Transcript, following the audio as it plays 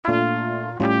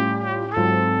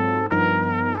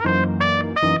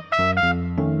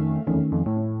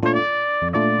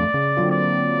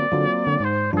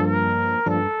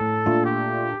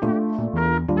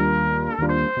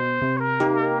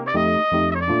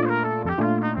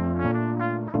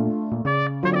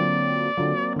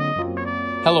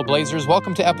Hello, Blazers.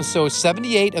 Welcome to episode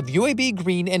 78 of UAB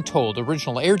Green and Told.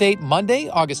 Original air date Monday,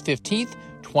 August 15th,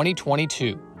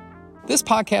 2022. This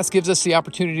podcast gives us the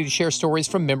opportunity to share stories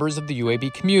from members of the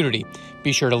UAB community.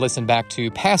 Be sure to listen back to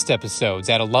past episodes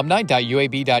at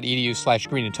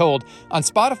alumni.uab.edu/greenandtold on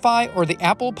Spotify or the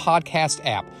Apple Podcast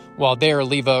app. While there,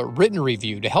 leave a written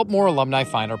review to help more alumni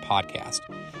find our podcast.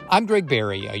 I'm Greg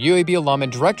Berry, a UAB alum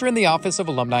and director in the Office of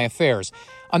Alumni Affairs.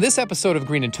 On this episode of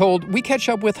Green and Told, we catch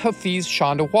up with Hafiz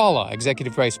Shandawala,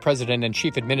 Executive Vice President and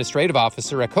Chief Administrative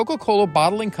Officer at Coca-Cola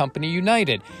Bottling Company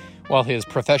United. While his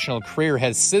professional career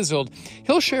has sizzled,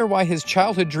 he'll share why his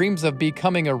childhood dreams of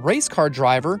becoming a race car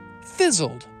driver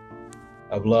fizzled.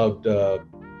 I've loved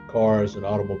cars and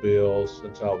automobiles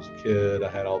since I was a kid. I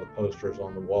had all the posters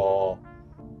on the wall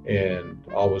and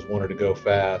always wanted to go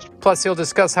fast. Plus, he'll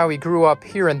discuss how he grew up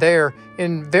here and there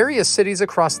in various cities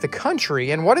across the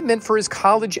country and what it meant for his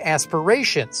college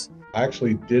aspirations. I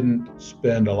actually didn't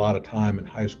spend a lot of time in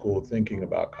high school thinking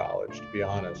about college, to be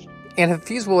honest. And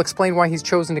Hafiz will explain why he's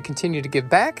chosen to continue to give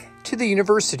back to the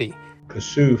university.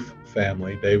 Kassouf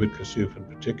family, David Kassouf in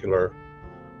particular,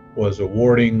 was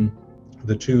awarding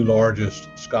the two largest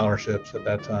scholarships at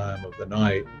that time of the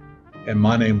night, and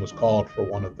my name was called for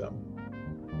one of them.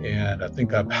 And I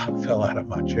think I about fell out of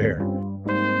my chair.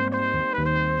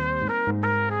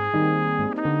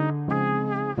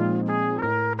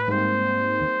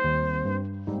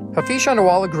 Hafiz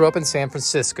Shandawala grew up in San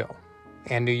Francisco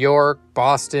and New York,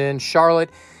 Boston,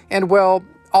 Charlotte, and well,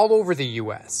 all over the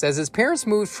U.S. as his parents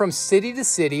moved from city to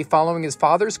city following his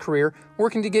father's career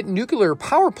working to get nuclear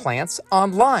power plants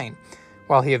online.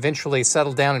 While he eventually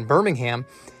settled down in Birmingham,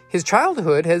 his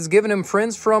childhood has given him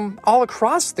friends from all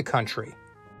across the country.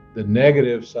 The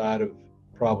negative side of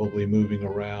probably moving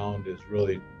around is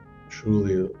really,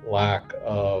 truly lack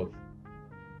of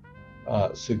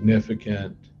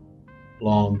significant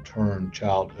long-term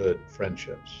childhood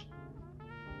friendships.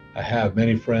 I have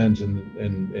many friends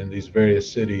in these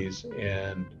various cities,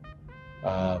 and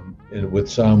with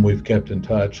some we've kept in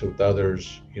touch. With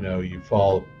others, you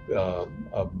fall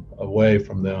away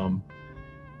from them.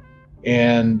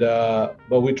 And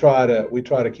but we try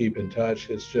to keep in touch.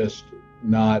 It's just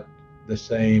not the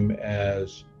same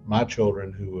as my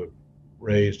children who were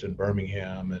raised in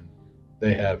Birmingham, and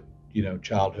they have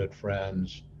childhood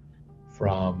friends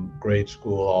from grade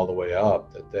school all the way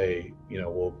up that they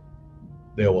will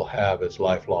have as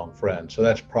lifelong friends. So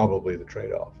that's probably the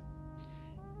trade-off.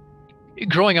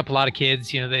 Growing up, a lot of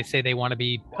kids, they say they want to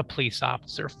be a police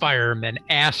officer, fireman,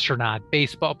 astronaut,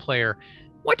 baseball player.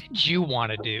 What did you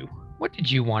want to do? What did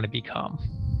you want to become?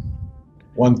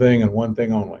 One thing and one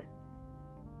thing only.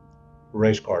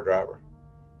 Race car driver.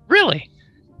 Really?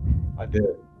 I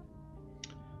did.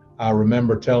 I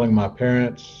remember telling my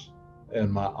parents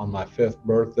on my 5th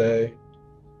birthday,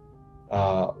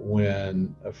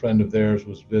 when a friend of theirs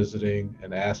was visiting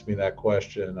and asked me that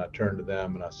question, I turned to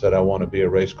them and I said, I want to be a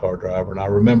race car driver. And I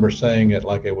remember saying it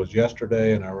like it was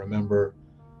yesterday, and I remember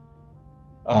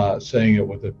saying it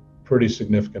with a pretty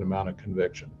significant amount of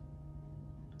conviction.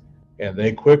 And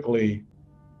they quickly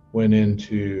went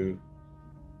into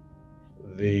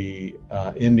the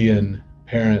Indian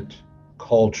parent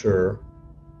culture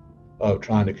of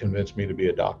trying to convince me to be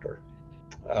a doctor.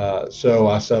 So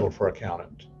I settled for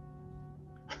accountant.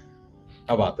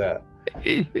 How about that?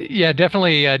 Yeah,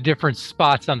 definitely different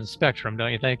spots on the spectrum,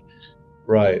 don't you think?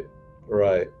 Right.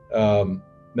 Now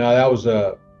that was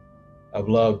I've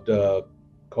loved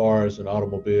cars and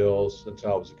automobiles since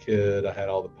I was a kid. I had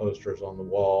all the posters on the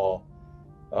wall,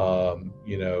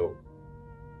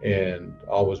 and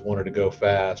always wanted to go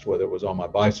fast, whether it was on my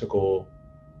bicycle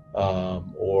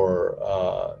or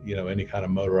any kind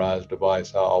of motorized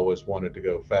device. I always wanted to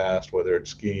go fast, whether it's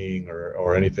skiing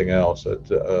or anything else.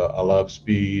 I love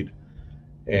speed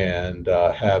and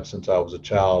have since I was a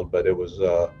child, but it was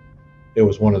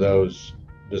one of those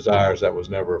desires that was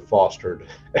never fostered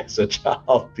as a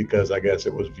child because I guess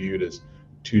it was viewed as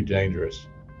too dangerous.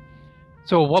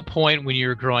 So at what point when you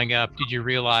were growing up did you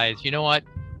realize, what,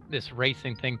 this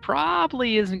racing thing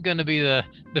probably isn't going to be the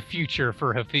future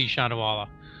for Hafiz Shandawala?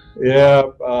 Yeah,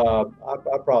 I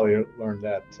probably learned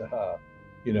that,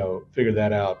 figured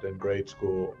that out in grade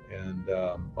school. And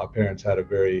my parents had a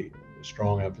very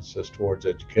strong emphasis towards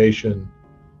education,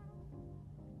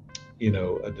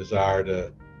 a desire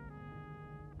to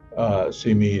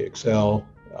see me excel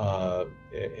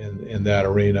in that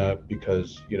arena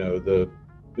because, the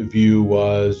view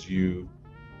was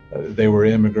they were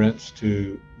immigrants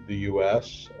to the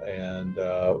U.S. and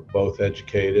both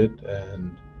educated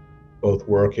and both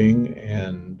working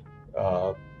and,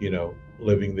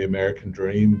 living the American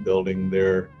dream, building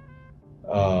their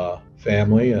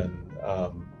family and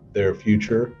their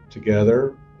future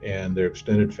together and their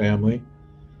extended family.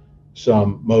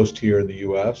 Most here in the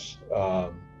U.S.,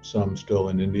 some still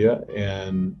in India,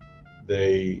 and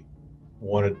they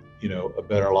wanted, a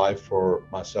better life for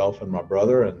myself and my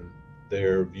brother, and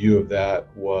their view of that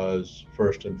was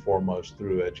first and foremost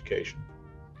through education.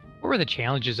 What were the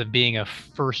challenges of being a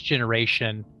first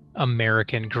generation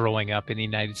American growing up in the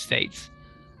United States?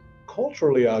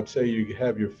 Culturally, I'd say you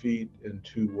have your feet in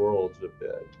two worlds a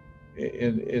bit.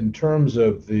 In terms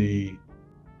of the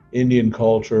Indian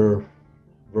culture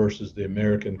versus the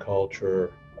American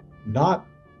culture, not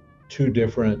too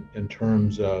different in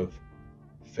terms of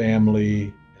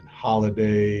family and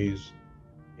holidays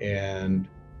and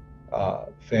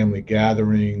family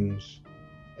gatherings,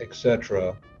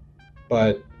 etc.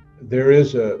 But there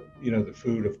is the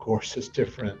food, of course, is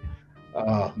different.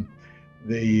 Um,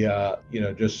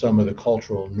 just some of the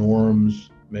cultural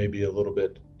norms may be a little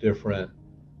bit different.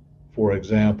 For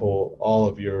example, all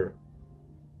of your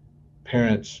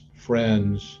parents'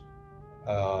 friends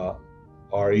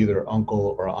are either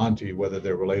uncle or auntie, whether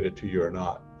they're related to you or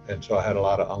not. And so I had a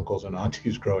lot of uncles and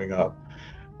aunties growing up.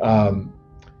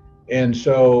 And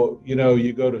so,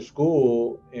 you go to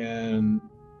school and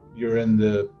you're in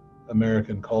the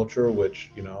American culture,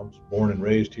 which, I was born and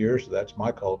raised here, so that's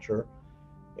my culture.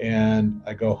 And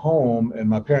I go home and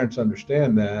my parents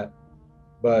understand that,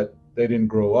 but they didn't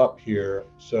grow up here.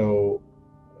 So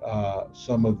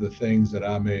some of the things that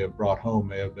I may have brought home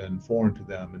may have been foreign to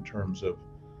them in terms of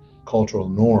cultural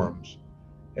norms.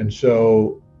 And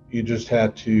so you just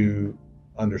had to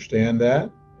understand that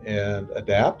and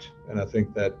adapt. And I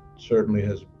think that certainly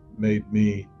has made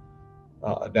me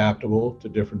adaptable to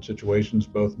different situations,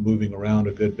 both moving around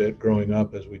a good bit growing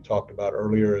up, as we talked about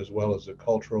earlier, as well as the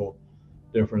cultural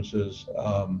differences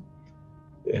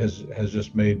has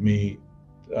just made me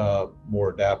more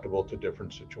adaptable to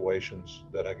different situations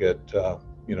that I get,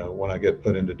 when I get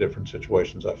put into different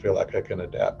situations, I feel like I can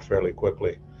adapt fairly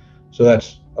quickly. So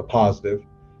that's a positive.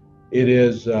 It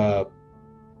is,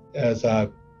 as I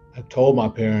told my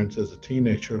parents as a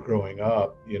teenager growing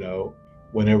up,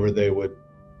 whenever they would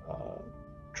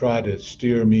try to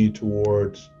steer me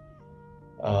towards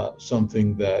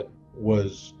something that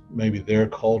was maybe their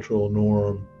cultural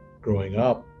norm growing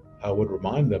up, I would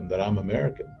remind them that I'm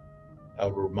American. I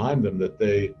would remind them that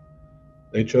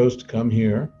they chose to come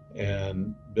here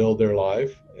and build their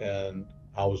life, and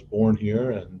I was born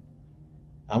here and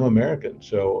I'm American.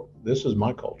 So this is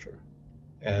my culture,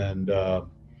 and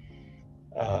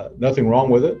nothing wrong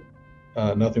with it.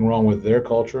 Nothing wrong with their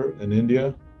culture in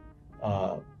India,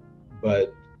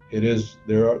 but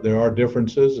there are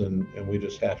differences, and we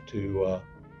just have to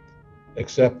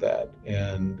accept that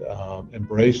and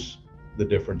embrace the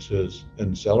differences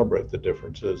and celebrate the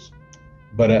differences.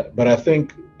 But I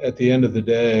think at the end of the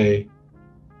day,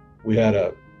 we had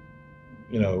a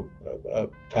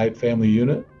tight family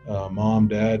unit, mom,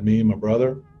 dad, me, my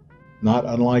brother, not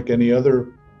unlike any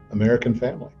other American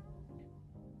family.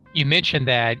 You mentioned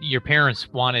that your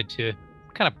parents wanted to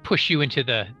kind of push you into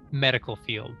the medical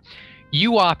field.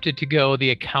 You opted to go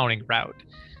the accounting route.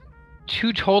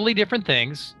 Two totally different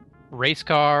things: race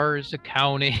cars,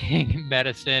 accounting,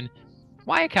 medicine.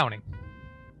 Why accounting?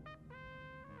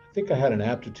 I think I had an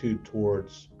aptitude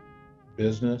towards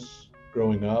business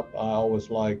growing up. I always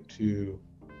liked to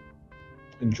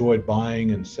enjoyed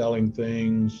buying and selling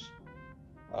things.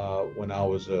 When I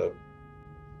was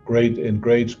in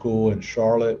grade school in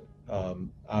Charlotte, I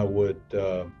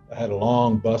had a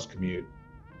long bus commute,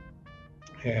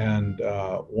 and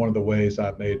one of the ways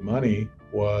I made money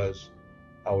was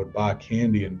I would buy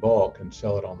candy in bulk and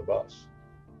sell it on the bus.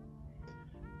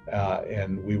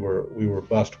 And we were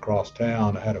bused across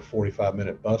town. I had a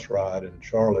 45-minute bus ride in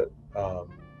Charlotte.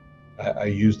 I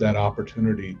used that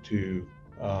opportunity to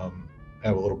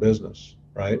have a little business,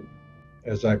 right?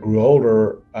 As I grew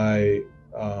older, I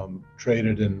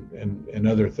traded in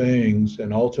other things,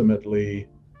 and ultimately,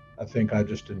 I think I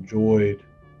just enjoyed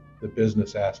the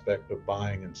business aspect of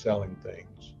buying and selling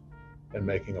things and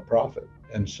making a profit.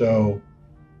 And so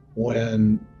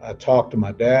when I talked to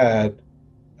my dad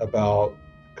about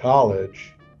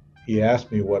college, he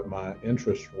asked me what my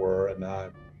interests were, and I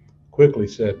quickly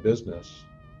said business.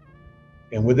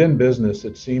 And within business,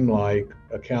 it seemed like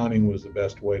accounting was the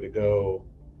best way to go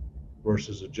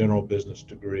versus a general business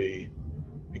degree.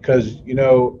 Because,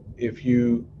 if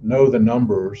you know the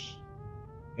numbers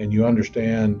and you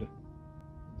understand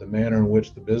the manner in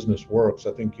which the business works,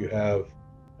 I think you have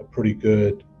a pretty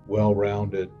good,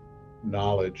 well-rounded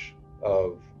knowledge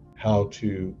of how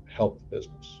to help the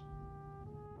business.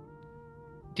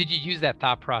 Did you use that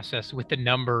thought process with the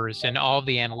numbers and all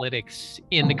the analytics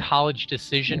in the college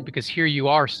decision? Because here you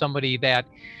are, somebody that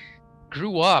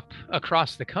grew up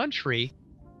across the country.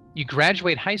 You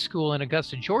graduate high school in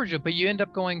Augusta, Georgia, but you end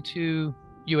up going to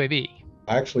UAB.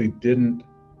 I actually didn't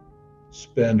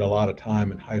spend a lot of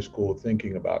time in high school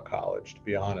thinking about college, to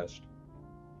be honest.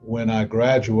 When I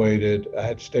graduated, I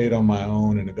had stayed on my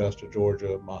own in Augusta,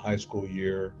 Georgia, my high school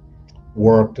year,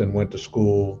 worked and went to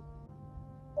school.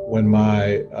 When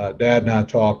my dad and I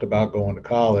talked about going to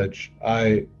college,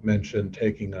 I mentioned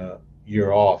taking a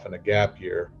year off and a gap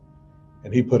year.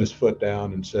 And he put his foot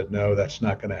down and said, no, that's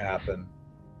not going to happen.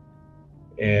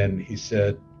 And he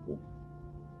said,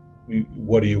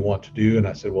 what do you want to do? And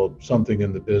I said, well, something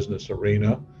in the business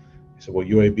arena. He said, well,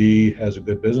 UAB has a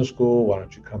good business school. Why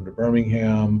don't you come to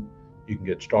Birmingham? You can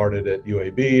get started at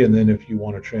UAB. And then if you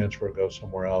want to transfer, go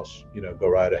somewhere else, go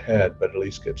right ahead, but at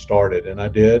least get started. And I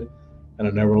did, and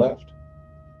I never left.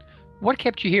 What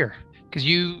kept you here? Because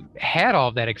you had all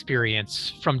of that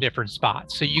experience from different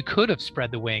spots. So you could have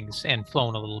spread the wings and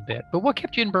flown a little bit. But what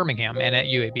kept you in Birmingham and at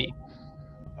UAB?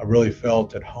 I really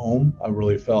felt at home. I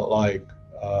really felt like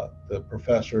the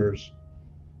professors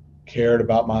cared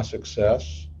about my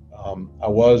success. I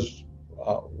was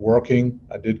working.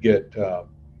 I did get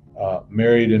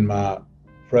married in my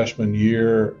freshman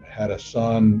year, had a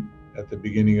son at the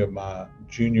beginning of my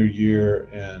junior year,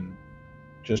 and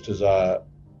just as I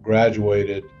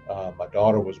graduated, my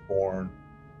daughter was born.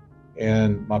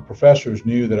 And my professors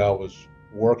knew that I was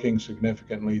working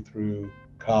significantly through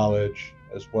college,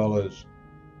 as well as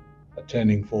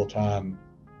attending full-time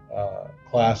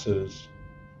classes,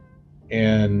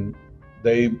 and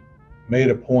they made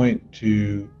a point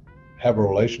to have a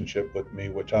relationship with me,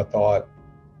 which I thought,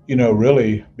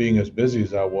 really being as busy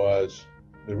as I was,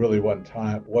 there really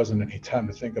wasn't any time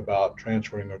to think about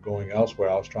transferring or going elsewhere.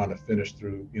 I was trying to finish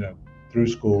through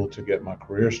school to get my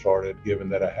career started, given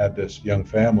that I had this young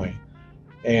family.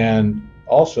 And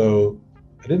also,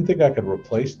 I didn't think I could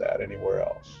replace that anywhere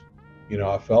else.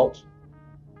 I felt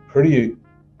pretty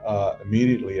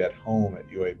immediately at home at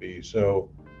UAB. So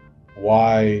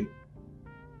why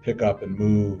pick up and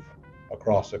move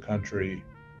across the country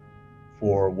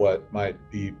for what might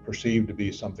be perceived to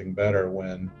be something better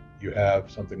when you have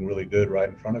something really good right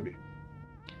in front of you?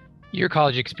 Your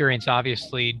college experience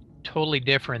obviously totally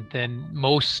different than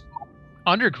most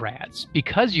undergrads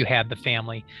because you had the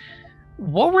family.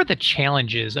 What were the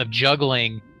challenges of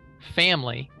juggling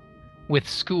family with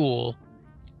school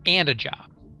and a job?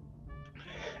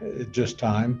 Just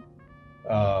time,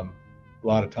 a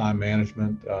lot of time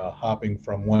management, hopping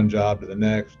from one job to the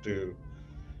next,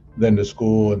 then to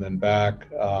school and then back,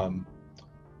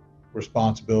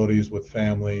 responsibilities with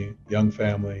family, young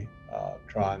family,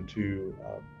 trying to,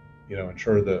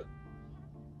 ensure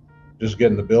just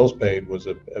getting the bills paid was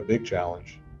a big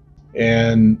challenge.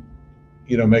 And,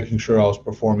 making sure I was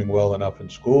performing well enough in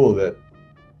school that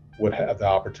would have the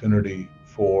opportunity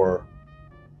for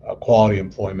quality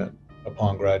employment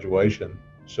upon graduation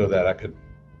so that I could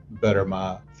better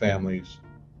my family's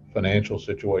financial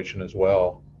situation as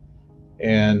well.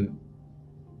 And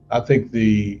I think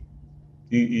we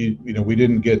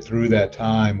didn't get through that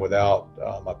time without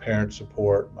my parents'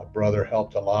 support. My brother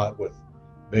helped a lot with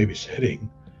babysitting,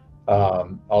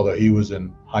 although he was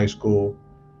in high school,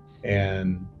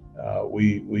 and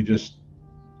we just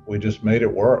made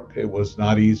it work. It was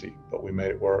not easy, but we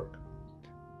made it work.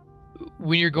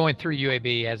 When you're going through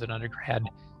UAB as an undergrad,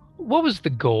 what was the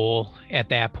goal at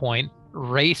that point?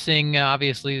 Racing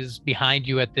obviously is behind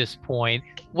you at this point.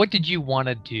 What did you want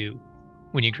to do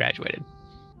when you graduated?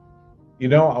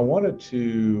 I wanted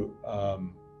to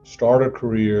start a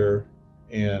career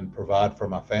and provide for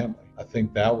my family. I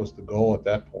think that was the goal at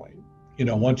that point.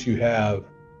 Once you have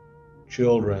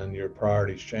children, your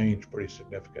priorities change pretty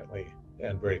significantly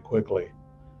and very quickly.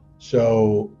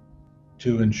 So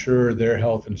to ensure their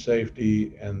health and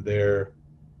safety and their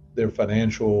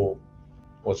financial,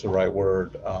 what's the right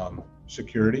word,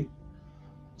 security.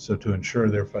 So to ensure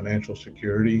their financial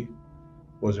security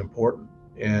was important.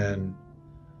 And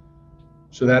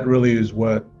so that really is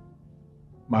what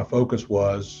my focus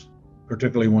was,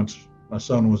 particularly once my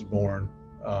son was born,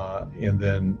 and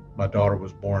then my daughter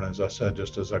was born, as I said,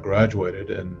 just as I graduated.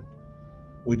 And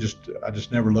I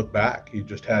just never looked back. You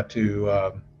just had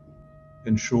to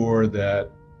ensure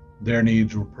that their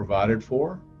needs were provided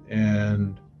for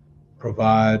and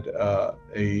provide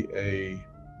a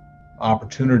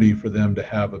opportunity for them to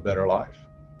have a better life.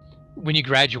 When you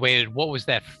graduated, what was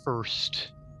that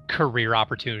first career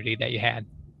opportunity that you had?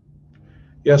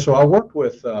 Yeah, so I worked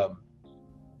with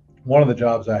one of the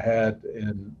jobs I had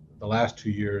in the last 2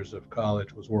 years of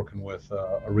college was working with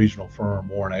a regional firm,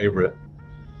 Warren Averett.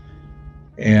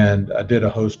 And I did a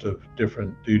host of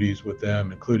different duties with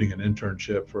them, including an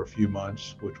internship for a few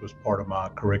months, which was part of my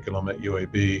curriculum at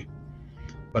UAB.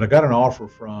 But I got an offer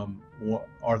from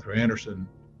Arthur Andersen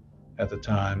at the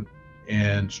time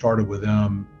and started with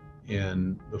them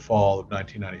in the fall of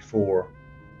 1994.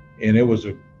 And it was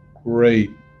a great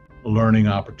learning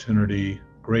opportunity,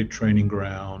 great training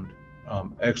ground,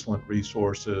 excellent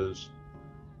resources,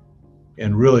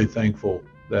 and really thankful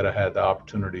that I had the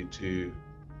opportunity to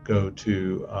go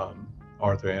to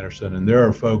Arthur Andersen. And there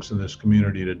are folks in this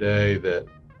community today that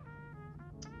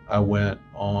I went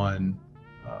on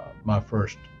my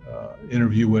first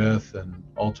interview with, and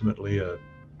ultimately a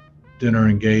dinner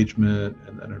engagement,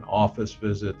 and then an office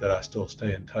visit that I still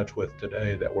stay in touch with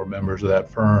today, that were members of that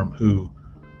firm who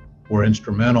were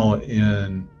instrumental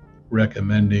in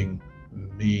recommending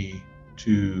me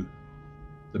to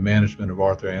the management of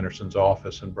Arthur Andersen's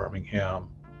office in Birmingham.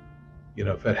 You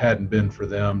know, if it hadn't been for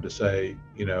them to say,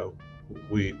 you know,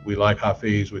 we like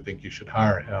Hafiz, we think you should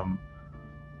hire him,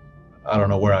 I don't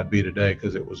know where I'd be today,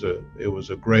 because it was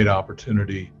a great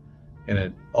opportunity. And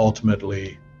it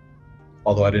ultimately,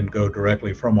 although I didn't go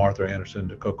directly from Arthur Andersen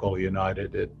to Coca-Cola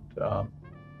United,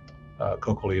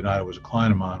 Coca-Cola United was a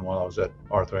client of mine while I was at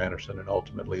Arthur Andersen, and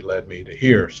ultimately led me to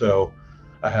here. So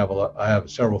I have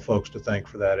several folks to thank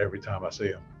for that every time I see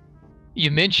them.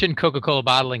 You mentioned Coca-Cola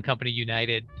Bottling Company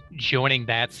United, joining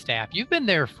that staff. You've been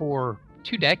there for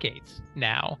 2 decades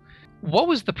now. What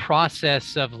was the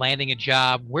process of landing a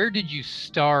job? Where did you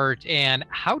start, and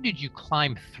how did you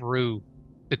climb through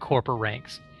the corporate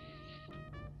ranks?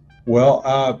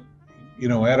 Well, you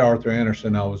know, at Arthur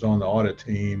Andersen, I was on the audit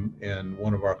team, and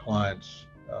one of our clients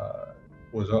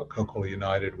was Coca-Cola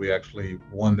United. We actually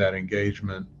won that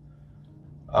engagement.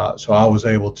 So I was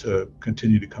able to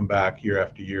continue to come back year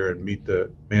after year and meet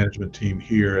the management team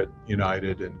here at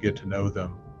United and get to know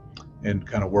them, and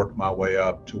kind of work my way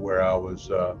up to where I was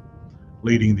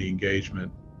leading the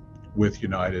engagement with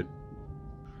United.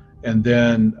 And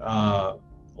then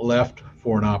left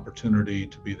for an opportunity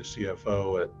to be the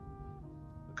CFO at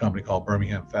a company called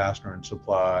Birmingham Fastener and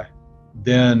Supply.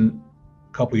 Then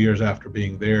a couple of years after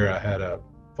being there, I had a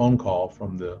phone call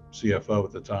from the CFO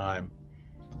at the time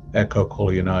at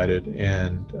Coca-Cola United,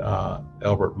 and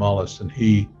Albert Mullis, and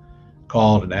he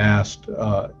called and asked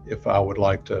if I would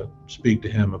like to speak to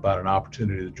him about an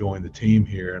opportunity to join the team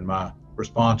here. And my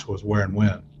response was where and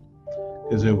when,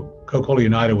 because Coca-Cola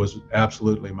United was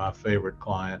absolutely my favorite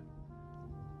client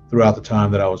throughout the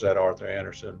time that I was at Arthur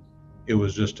Andersen. It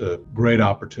was just a great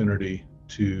opportunity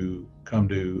to come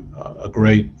to a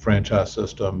great franchise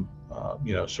system,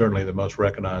 you know, certainly the most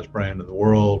recognized brand in the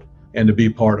world, and to be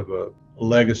part of a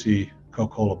legacy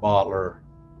Coca-Cola bottler,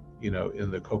 you know,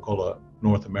 in the Coca-Cola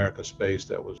North America space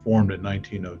that was formed in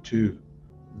 1902.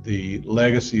 The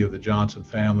legacy of the Johnson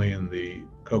family and the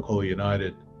Coca-Cola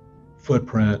United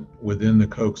footprint within the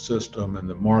Coke system, and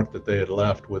the mark that they had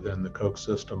left within the Coke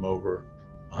system over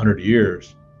 100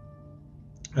 years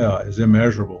is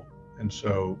immeasurable. And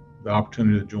so the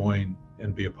opportunity to join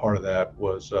and be a part of that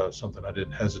was something I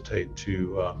didn't hesitate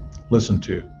to listen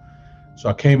to. So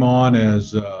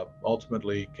I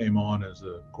ultimately came on as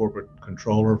the corporate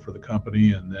controller for the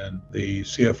company, and then the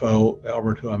CFO,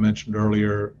 Albert, who I mentioned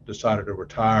earlier, decided to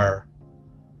retire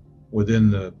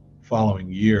within the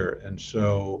following year. And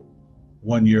so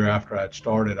 1 year after I had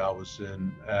started, I was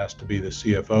asked to be the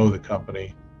CFO of the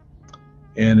company,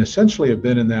 and essentially have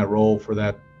been in that role for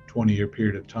that 20-year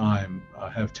period of time. I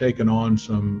have taken on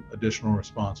some additional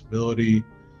responsibility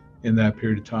in that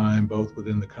period of time, both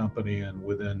within the company and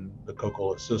within the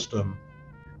Coca-Cola system.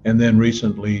 And then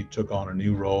recently took on a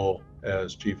new role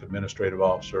as Chief Administrative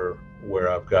Officer, where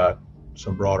I've got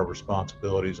some broader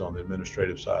responsibilities on the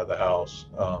administrative side of the house,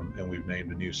 and we've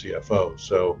named a new CFO.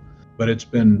 So, but it's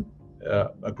been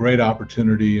a great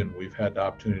opportunity, and we've had the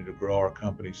opportunity to grow our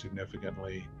company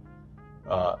significantly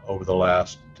over the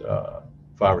last 5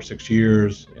 or 6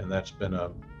 years, and that's been a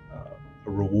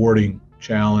rewarding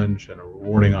challenge and a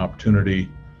rewarding opportunity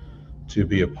to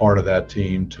be a part of that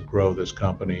team, to grow this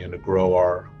company and to grow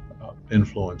our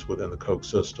influence within the Coke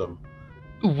system.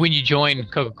 When you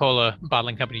joined Coca-Cola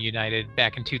Bottling Company United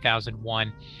back in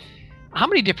 2001, how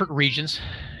many different regions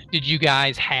did you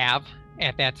guys have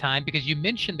at that time? Because you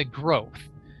mentioned the growth.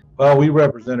 Well, we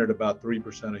represented about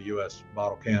 3% of U.S.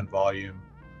 bottle can volume,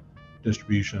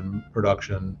 distribution,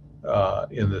 production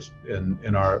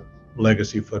in our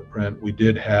legacy footprint. We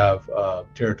did have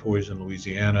territories in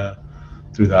Louisiana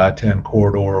through the I-10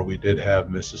 corridor. We did have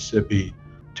Mississippi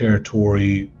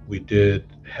territory. We did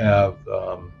have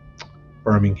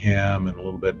Birmingham and a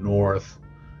little bit north.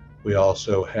 We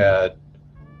also had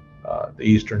the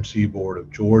eastern seaboard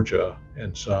of Georgia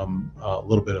and some a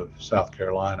little bit of South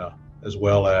Carolina, as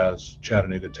well as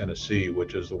Chattanooga, Tennessee,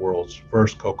 which is the world's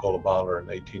first Coca-Cola bottler in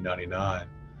 1899.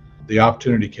 The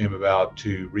opportunity came about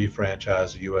to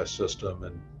refranchise the U.S. system,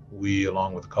 and we,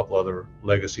 along with a couple other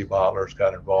legacy bottlers,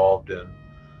 got involved in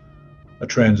a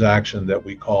transaction that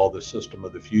we call the System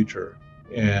of the Future.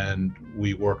 And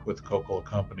we worked with the Coca-Cola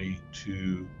Company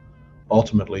to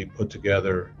ultimately put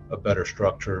together a better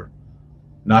structure,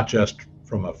 not just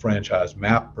from a franchise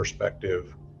map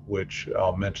perspective, which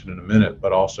I'll mention in a minute,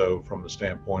 but also from the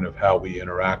standpoint of how we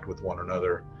interact with one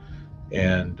another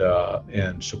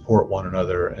and support one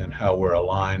another, and how we're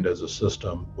aligned as a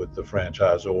system with the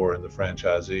franchisor and the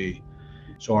franchisee.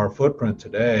 So our footprint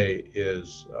today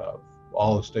is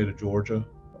all the state of Georgia.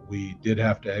 We did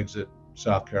have to exit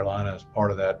South Carolina as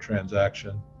part of that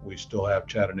transaction. We still have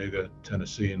Chattanooga,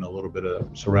 Tennessee, and a little bit of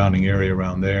surrounding area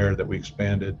around there that we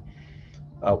expanded.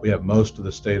 We have most of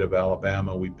the state of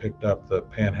Alabama. We picked up the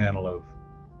panhandle of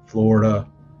Florida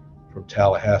from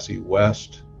Tallahassee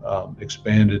west,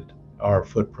 expanded our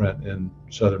footprint in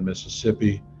southern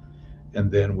Mississippi, and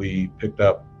then we picked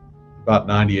up about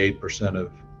 98%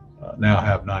 of, now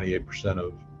have 98%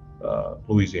 of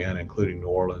Louisiana, including New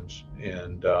Orleans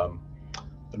and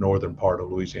the northern part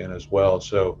of Louisiana as well.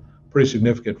 So pretty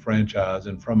significant franchise.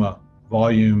 And from a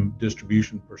volume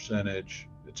distribution percentage,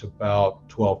 it's about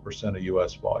 12% of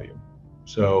U.S. volume.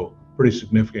 So pretty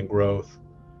significant growth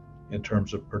in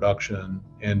terms of production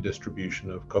and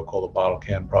distribution of Coca-Cola bottle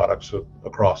can products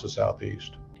across the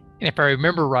Southeast. And if I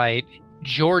remember right,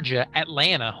 Georgia,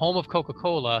 Atlanta, home of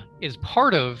Coca-Cola, is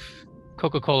part of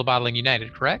Coca-Cola Bottling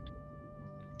United, correct?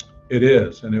 It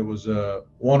is, and it was a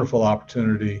wonderful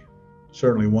opportunity,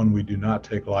 certainly one we do not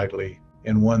take lightly,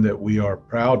 and one that we are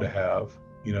proud to have,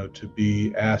 to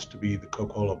be asked to be the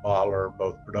Coca-Cola bottler,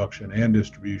 both production and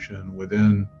distribution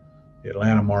within the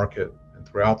Atlanta market and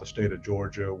throughout the state of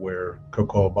Georgia, where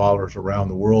Coca-Cola bottlers around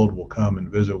the world will come and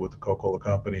visit with the Coca-Cola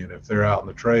Company. And if they're out in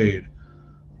the trade,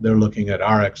 they're looking at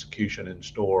our execution in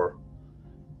store.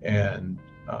 And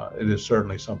it is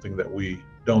certainly something that we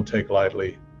don't take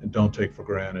lightly and don't take for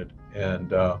granted,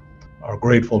 and are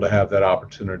grateful to have that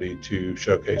opportunity to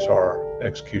showcase our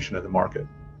execution in the market.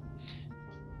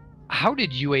 How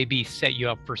did UAB set you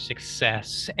up for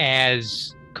success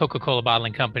as Coca-Cola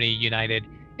Bottling Company United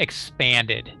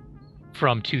expanded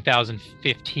from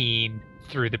 2015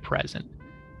 through the present?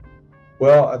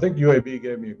 Well, I think UAB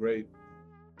gave me a great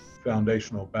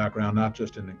foundational background, not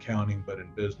just in accounting, but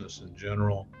in business in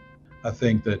general. I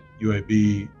think that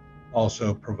UAB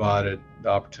also provided the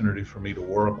opportunity for me to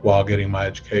work while getting my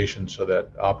education, so that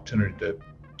opportunity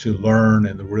to learn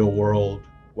in the real world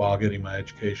while getting my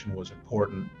education was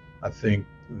important. I think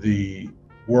the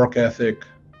work ethic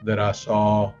that I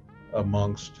saw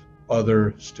amongst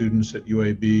other students at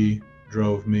UAB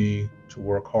drove me to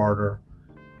work harder,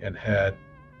 and had,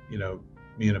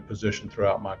 me in a position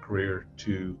throughout my career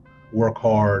to work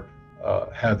hard,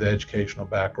 have the educational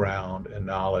background and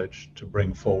knowledge to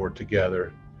bring forward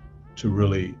together to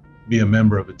really be a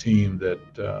member of a team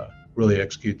that really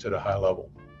executes at a high level.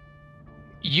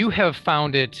 You have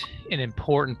found it an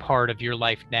important part of your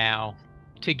life now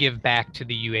to give back to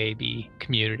the UAB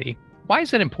community. Why is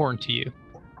that important to you?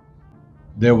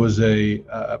 There was a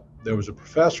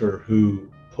professor who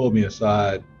pulled me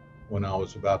aside when I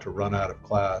was about to run out of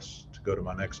class to go to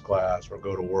my next class or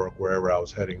go to work wherever I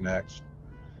was heading next.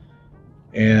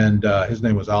 And his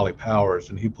name was Ollie Powers,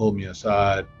 and he pulled me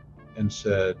aside and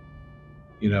said,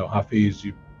 Hafiz,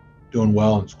 you're doing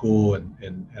well in school,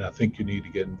 and I think you need to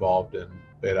get involved in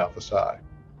Beta Alpha Psi,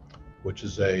 which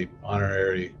is a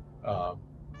honorary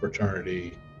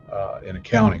fraternity in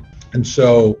accounting. And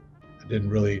so I didn't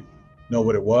really know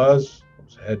what it was. I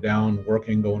was head down,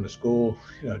 working, going to school,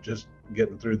 just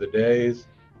getting through the days.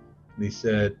 And he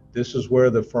said, this is where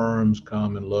the firms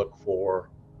come and look for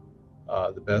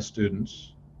the best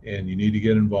students, and you need to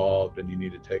get involved, and you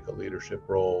need to take a leadership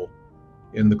role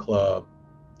in the club.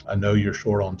 I know you're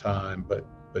short on time,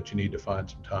 but you need to find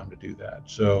some time to do that.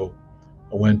 So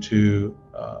I went to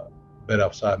Beta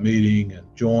Alpha Psi meeting and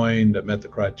joined. I met the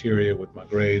criteria with my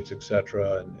grades,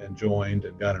 etc., and joined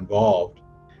and got involved.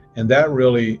 And that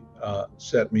really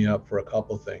set me up for a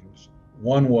couple things.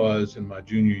 One was, in my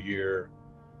junior year,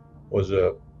 was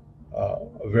a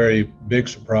very big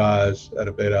surprise at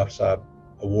a Beta Alpha Psi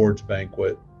awards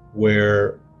banquet,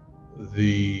 where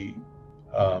the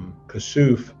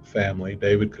Kassouf family,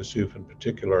 David Kassouf in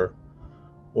particular,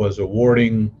 was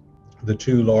awarding the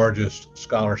two largest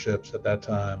scholarships at that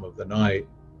time of the night,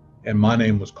 and my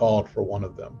name was called for one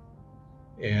of them.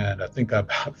 And I think I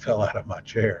about fell out of my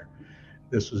chair.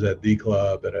 This was at the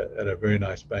club at a very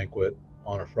nice banquet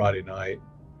on a Friday night.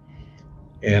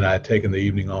 And I had taken the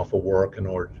evening off of work in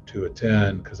order to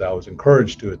attend because I was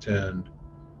encouraged to attend,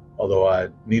 although I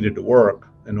needed to work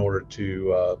in order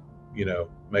to,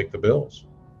 make the bills.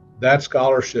 That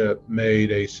scholarship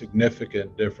made a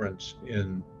significant difference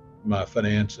in my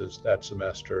finances that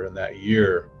semester and that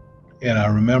year. And I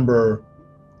remember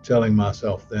telling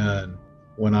myself then,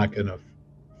 when I can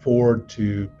afford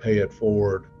to pay it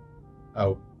forward,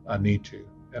 I need to,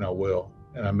 and I will.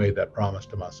 And I made that promise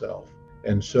to myself.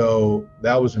 And so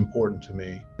that was important to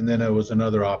me. And then there was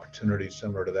another opportunity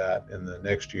similar to that in the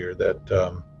next year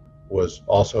that was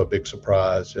also a big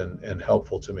surprise and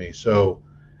helpful to me. So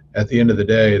at the end of the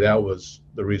day, that was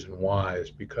the reason why,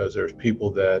 is because there's people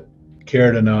that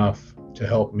cared enough to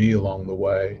help me along the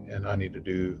way, and I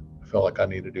felt like I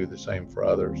need to do the same for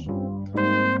others.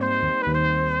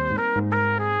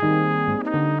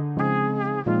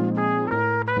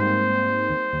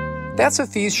 That's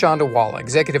Hafiz Chandawala,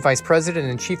 Executive Vice President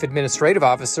and Chief Administrative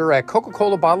Officer at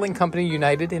Coca-Cola Bottling Company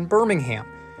United in Birmingham.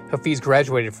 Hafiz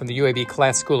graduated from the UAB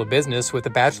Class School of Business with a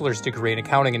bachelor's degree in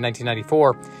accounting in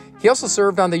 1994. He also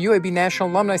served on the UAB National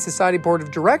Alumni Society Board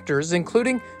of Directors,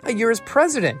 including a year as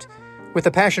president. With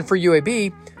a passion for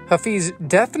UAB, Hafiz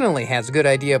definitely has a good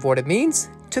idea of what it means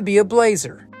to be a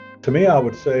Blazer. To me, I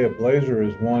would say a Blazer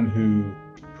is one who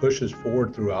pushes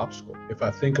forward through obstacles. If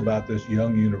I think about this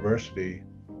young university,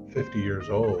 50 years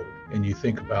old, and you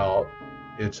think about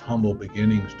its humble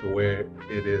beginnings to where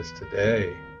it is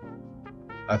today,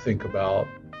 I think about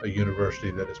a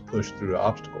university that has pushed through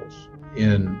obstacles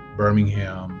in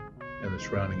Birmingham and the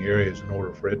surrounding areas in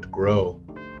order for it to grow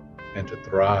and to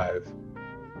thrive.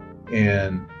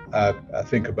 And I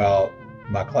think about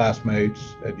my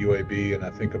classmates at UAB, and I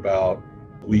think about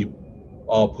we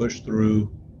all pushed through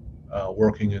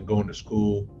working and going to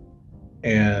school.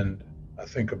 And I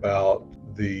think about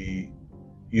the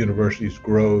university's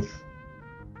growth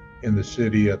in the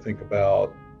city. I think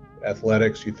about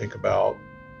athletics. You think about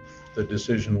the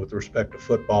decision with respect to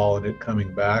football and it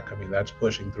coming back. I mean, that's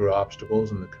pushing through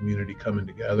obstacles and the community coming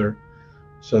together.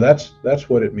 So that's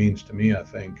what it means to me, I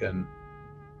think. And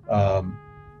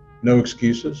no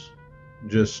excuses,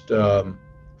 just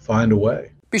find a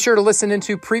way. Be sure to listen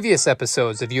into previous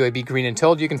episodes of UAB Green and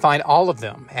Told. You can find all of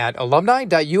them at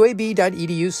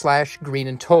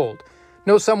alumni.uab.edu/greenandtold.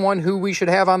 Know someone who we should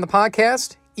have on the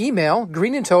podcast? Email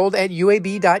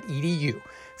greenandtold@uab.edu.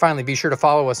 Finally, be sure to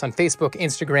follow us on Facebook,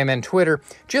 Instagram, and Twitter.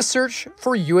 Just search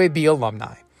for UAB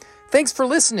Alumni. Thanks for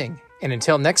listening, and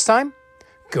until next time,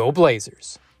 go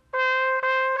Blazers.